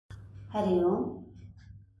हरिओम।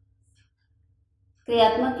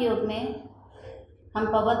 क्रियात्मक योग में हम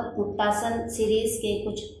पवन मुक्तासन सीरीज के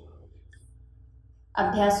कुछ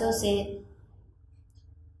अभ्यासों से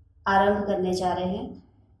आरंभ करने जा रहे हैं।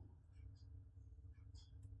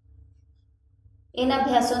 इन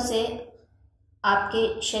अभ्यासों से आपके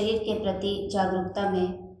शरीर के प्रति जागरूकता में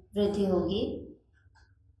वृद्धि होगी।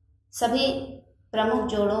 सभी प्रमुख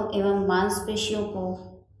जोड़ों एवं मांसपेशियों को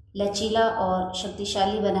लचीला और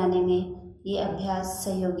शक्तिशाली बनाने में ये अभ्यास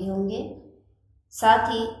सहयोगी होंगे। साथ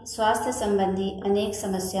ही स्वास्थ्य संबंधी अनेक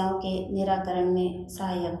समस्याओं के निराकरण में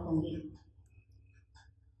सहायक होंगे।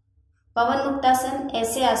 पवन मुक्तासन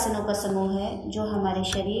ऐसे आसनों का समूह है जो हमारे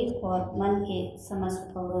शरीर और मन के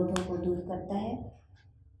समस्त अवरोधों को दूर करता है,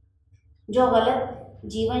 जो गलत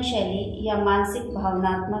जीवन शैली या मानसिक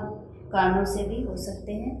भावनात्मक कारणों से भी हो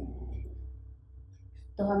सकते हैं।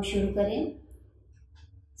 तो हम शुरू करें।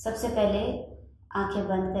 सबसे पहले आंखें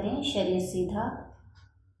बंद करें, शरीर सीधा,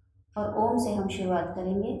 और ओम से हम शुरुआत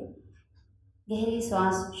करेंगे। गहरी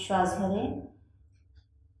श्वास भरें।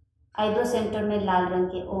 आईब्रो सेंटर में लाल रंग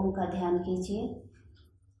के ओम का ध्यान कीजिए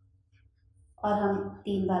और हम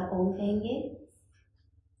 3 बार ओम कहेंगे।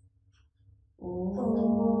 ओम।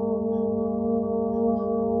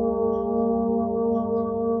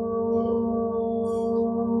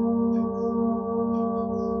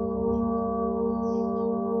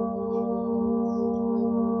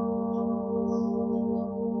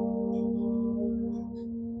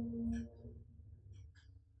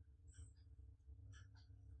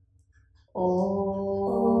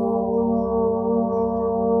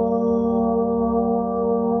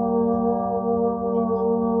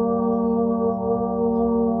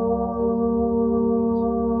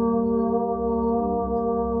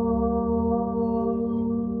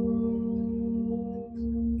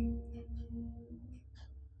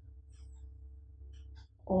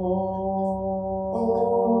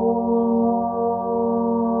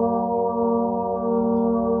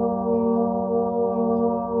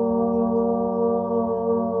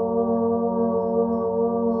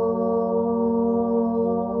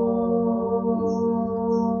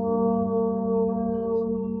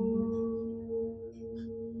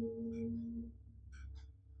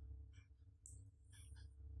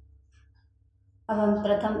 अब हम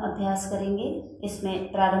प्रथम अभ्यास करेंगे।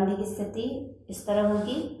 इसमें प्रारंभिक स्थिति इस तरह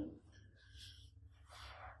होगी।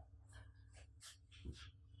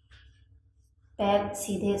 पैर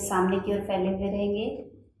सीधे सामने की ओर फैले हुए रहेंगे,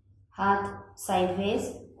 हाथ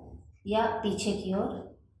साइडवेज या पीछे की ओर,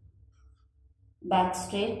 बैक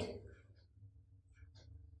स्ट्रेट।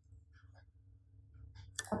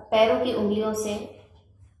 अब पैरों की उंगलियों से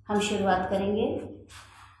हम शुरुआत करेंगे।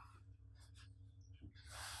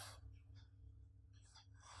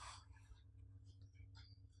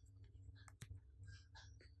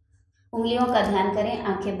 उंगलियों का ध्यान करें,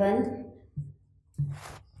 आंखें बंद।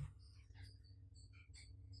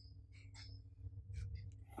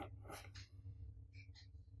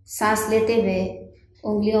 सांस लेते हुए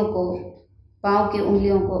उंगलियों को, पांव की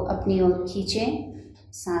उंगलियों को अपनी ओर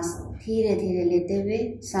खींचें। सांस धीरे धीरे लेते हुए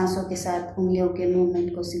सांसों के साथ उंगलियों के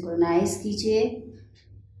मूवमेंट को सिंक्रोनाइज कीजिए।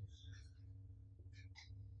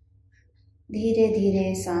 धीरे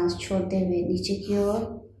धीरे सांस छोड़ते हुए नीचे की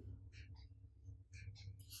ओर,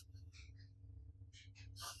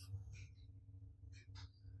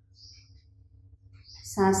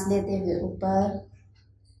 सांस लेते हुए ऊपर,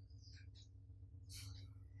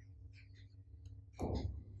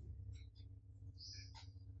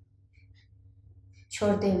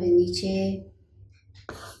 छोड़ते हुए नीचे,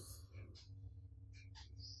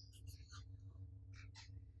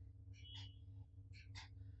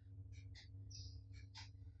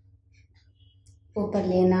 ऊपर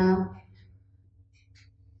लेना,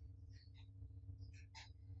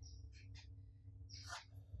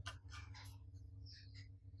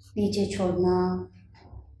 नीचे छोड़ना।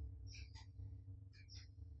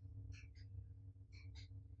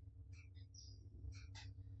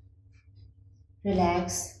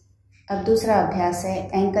 रिलैक्स। अब दूसरा अभ्यास है,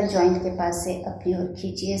 एंकल जॉइंट के पास से अपनी ओर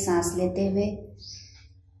खींचिए सांस लेते हुए।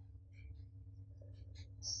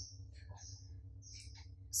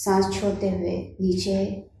 सांस छोड़ते हुए नीचे,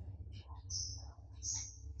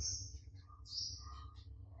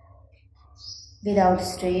 विदाउट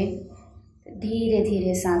स्ट्रेन। धीरे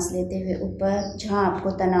धीरे सांस लेते हुए ऊपर, जहाँ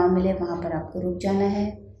आपको तनाव मिले वहाँ पर आपको रुक जाना है।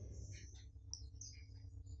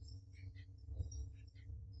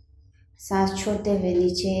 सांस छोड़ते हुए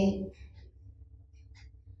नीचे,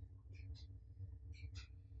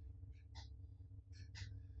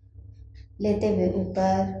 लेते हुए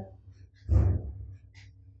ऊपर,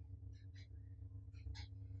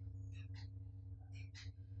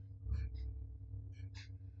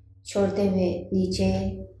 छोड़ते हुए नीचे,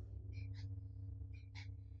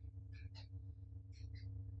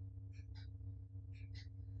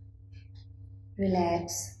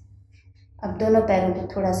 रिलैक्स। अब दोनों पैरों को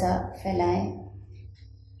थोड़ा सा फैलाएं।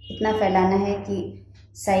 इतना फैलाना है कि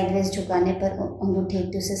साइडवेज झुकाने पर अंगूठे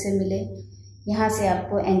एक दूसरे से मिले। यहाँ से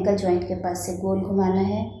आपको एंकल जॉइंट के पास से गोल घुमाना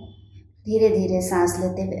है। धीरे धीरे सांस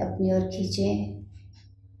लेते हुए अपनी ओर खींचें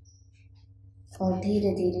और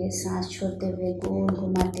धीरे धीरे सांस छोड़ते हुए गोल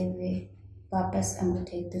घुमाते हुए वापस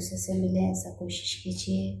अंगूठे एक दूसरे से मिले, ऐसा कोशिश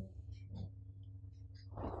कीजिए।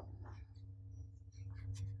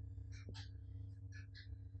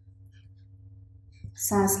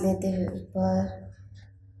 सांस लेते हुए ऊपर,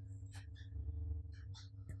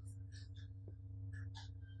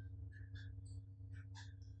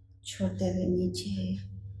 छोड़ते हुए नीचे,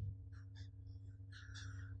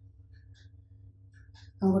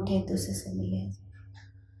 अंगूठे एक दूसरे से मिले,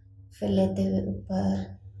 फिर लेते हुए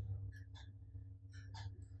ऊपर,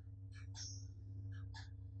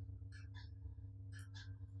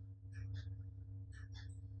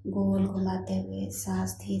 गोल घुमाते हुए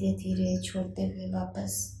सांस धीरे धीरे छोड़ते हुए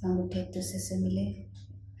वापस अंगूठे एक दूसरे से मिले।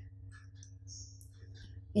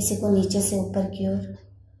 इसी को नीचे से ऊपर की ओर,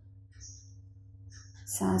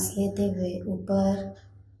 सांस लेते हुए ऊपर,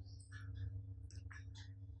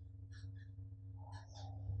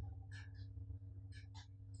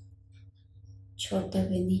 छोड़ते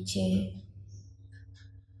हुए नीचे,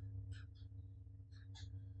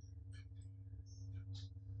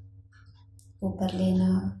 ऊपर लेना,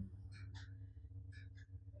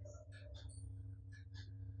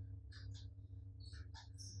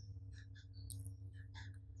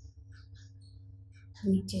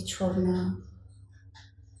 नीचे छोड़ना,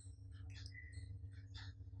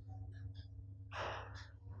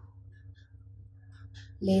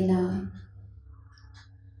 लेना,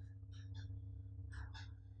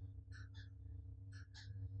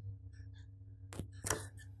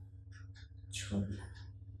 छोड़ना।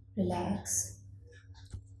 रिलैक्स।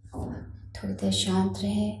 थोड़ी देर शांत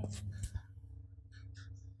रहे।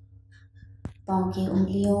 पाँव की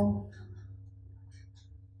उंगलियों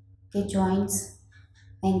के जॉइंट्स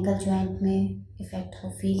एंकल जॉइंट में इफेक्ट को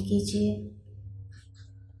फील कीजिए।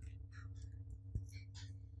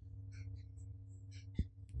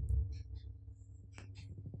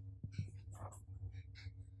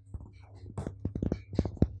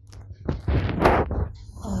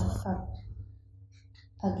 और अब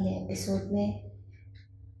अगले एपिसोड में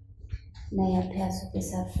नए अभ्यासों के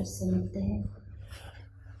साथ फिर से मिलते हैं।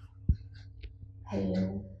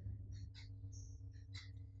 हेलो।